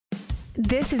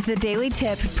This is the Daily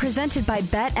Tip presented by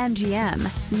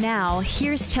BetMGM. Now,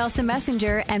 here's Chelsea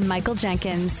Messenger and Michael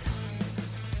Jenkins.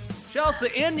 Chelsea,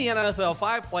 in the NFL,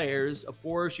 5 players, of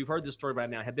course, you've heard this story by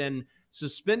now, have been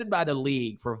suspended by the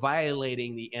league for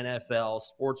violating the NFL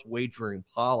sports wagering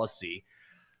policy.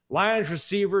 Lions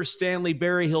receiver Stanley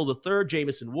Berryhill III,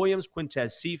 Jamison Williams,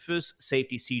 Quintez Cephus,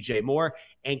 safety C.J. Moore,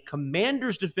 and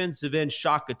Commanders defensive end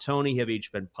Shaka Toney have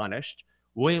each been punished.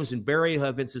 Williams and Berryhill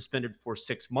have been suspended for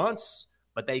 6 months,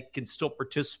 but they can still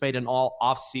participate in all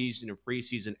offseason and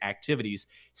preseason activities.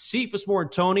 Cephus, Moore,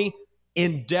 and Toney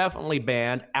indefinitely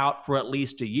banned, out for at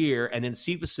least a year, and then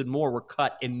Cephus and Moore were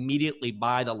cut immediately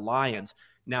by the Lions.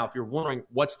 Now, if you're wondering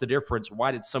what's the difference,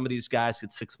 why did some of these guys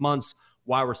get 6 months?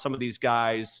 Why were some of these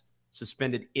guys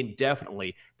suspended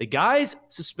indefinitely? The guys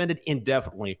suspended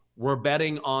indefinitely were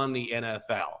betting on the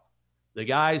NFL. The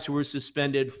guys who were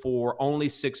suspended for only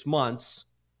 6 months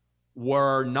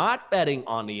were not betting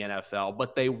on the NFL,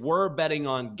 but they were betting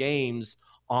on games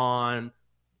on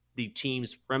the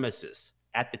team's premises,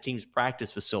 at the team's practice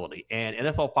facility. And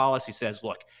NFL policy says,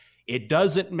 look, it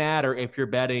doesn't matter if you're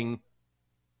betting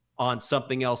on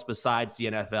something else besides the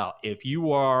NFL. If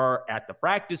you are at the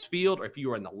practice field, or if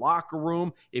you are in the locker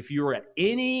room, if you're at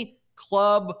any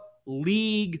club,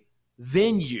 league,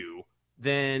 venue,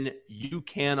 then you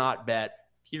cannot bet,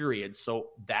 period. So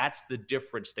that's the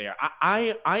difference there.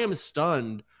 I am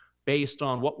stunned based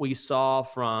on what we saw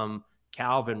from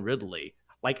Calvin Ridley.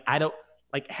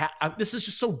 This is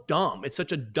just so dumb. It's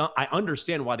such a dumb. I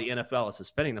understand why the NFL is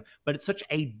suspending them, but it's such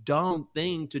a dumb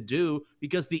thing to do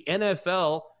because the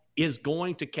NFL is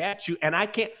going to catch you. And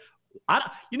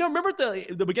remember at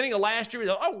the beginning of last year,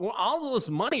 all this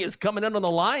money is coming in on the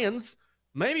Lions.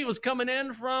 Maybe it was coming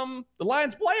in from the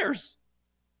Lions players.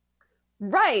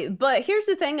 Right. But here's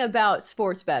the thing about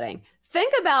sports betting.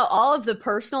 Think about all of the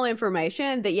personal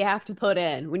information that you have to put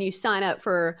in when you sign up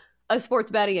for a sports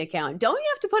betting account. Don't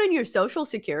you have to put in your social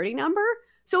security number?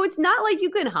 So it's not like you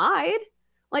can hide.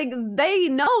 Like, they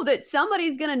know that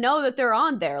somebody's going to know that they're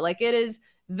on there. Like, it is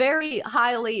very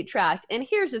highly tracked. And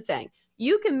here's the thing.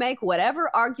 You can make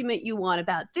whatever argument you want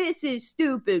about this is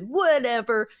stupid,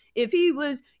 whatever. If he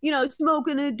was,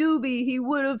 smoking a doobie, he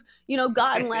would have,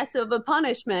 gotten less of a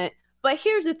punishment. But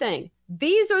here's the thing.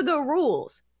 These are the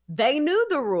rules. They knew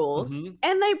the rules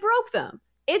and they broke them.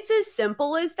 It's as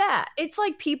simple as that. It's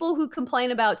like people who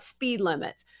complain about speed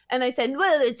limits and they said,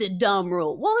 well, it's a dumb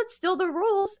rule. Well, it's still the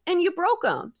rules and you broke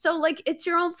them. So it's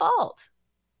your own fault.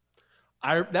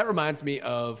 That reminds me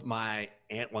of my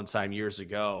aunt one time years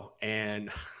ago.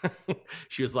 And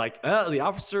she was like, the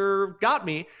officer got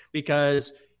me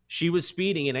because she was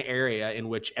speeding in an area in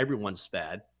which everyone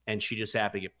sped and she just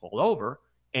happened to get pulled over.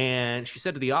 And she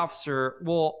said to the officer,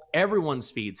 well, everyone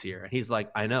speeds here. And he's like,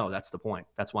 I know, that's the point.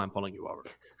 That's why I'm pulling you over.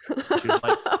 She was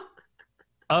like,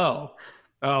 oh,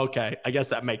 okay. I guess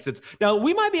that makes sense. Now,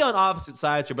 we might be on opposite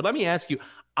sides here, but let me ask you,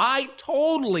 I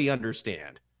totally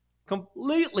understand,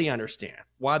 completely understand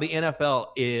why the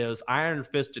NFL is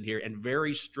iron-fisted here and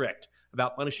very strict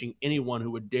about punishing anyone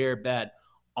who would dare bet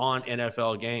on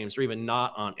NFL games or even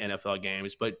not on NFL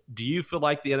games. But do you feel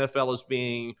like the NFL is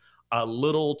being a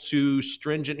little too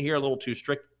stringent here, a little too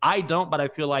strict? I don't, but I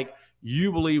feel like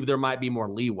you believe there might be more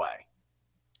leeway.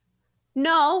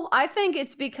 No, I think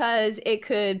it's because it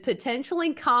could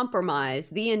potentially compromise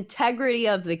the integrity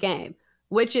of the game,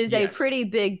 which is a pretty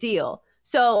big deal.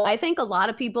 So I think a lot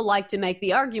of people like to make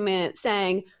the argument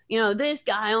saying, this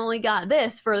guy only got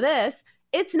this for this.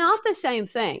 It's not the same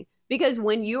thing, because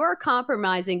when you are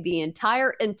compromising the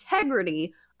entire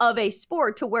integrity of a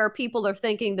sport to where people are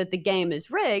thinking that the game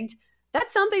is rigged,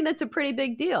 that's something that's a pretty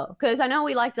big deal. Because I know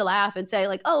we like to laugh and say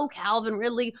Calvin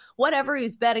Ridley, whatever,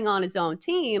 he's betting on his own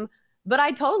team. But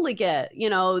I totally get,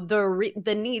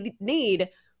 the need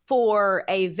for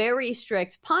a very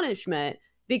strict punishment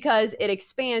because it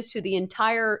expands to the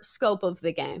entire scope of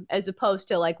the game as opposed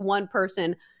to one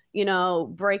person,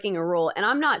 breaking a rule. And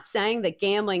I'm not saying that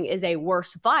gambling is a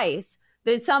worse vice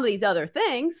than some of these other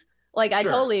things. I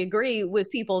totally agree with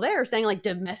people there saying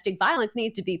domestic violence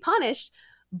needs to be punished,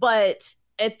 but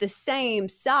at the same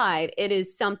side, it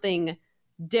is something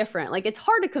different. It's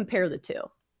hard to compare the two.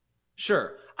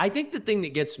 Sure. I think the thing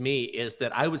that gets me is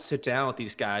that I would sit down with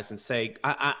these guys and say,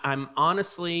 I'm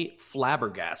honestly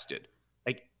flabbergasted.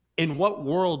 In what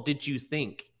world did you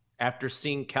think after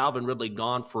seeing Calvin Ridley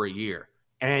gone for a year?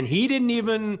 And he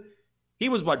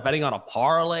was betting on a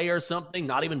parlay or something,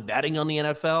 not even betting on the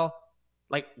NFL?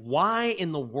 Why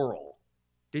in the world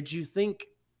did you think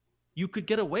you could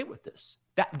get away with this?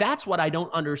 That's what I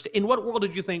don't understand. In what world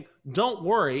did you think, don't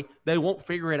worry, they won't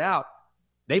figure it out?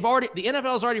 The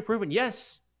NFL has already proven,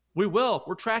 yes, we will.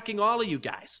 We're tracking all of you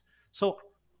guys. So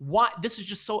why? This is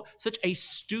just such a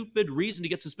stupid reason to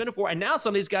get suspended for. And now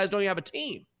some of these guys don't even have a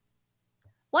team.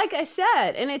 Like I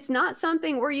said, and it's not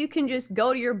something where you can just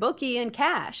go to your bookie and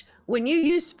cash. When you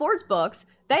use sports books,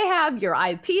 they have your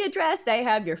IP address, they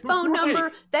have your phone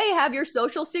number, they have your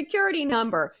social security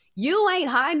number. You ain't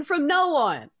hiding from no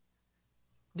one.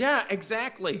 Yeah,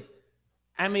 exactly.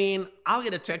 I mean, I'll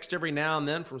get a text every now and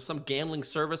then from some gambling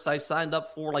service I signed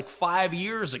up for like 5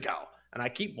 years ago, and I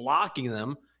keep blocking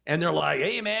them. And they're like,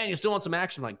 hey, man, you still want some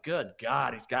action? I'm like, good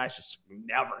God, these guys just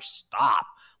never stop.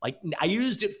 Like, I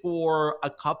used it for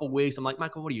a couple weeks. I'm like,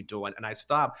 Michael, what are you doing? And I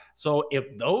stopped. So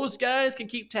if those guys can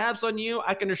keep tabs on you,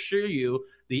 I can assure you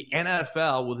the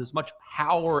NFL, with as much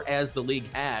power as the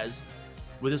league has,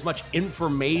 with as much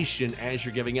information as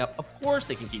you're giving up, of course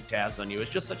they can keep tabs on you.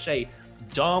 It's just such a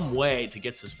dumb way to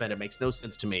get suspended. It makes no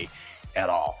sense to me at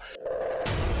all.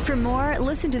 For more,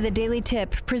 listen to the Daily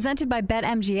Tip presented by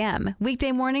BetMGM.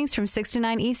 Weekday mornings from 6 to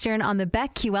 9 Eastern on the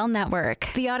BetQL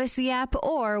network, the Odyssey app,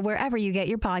 or wherever you get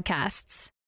your podcasts.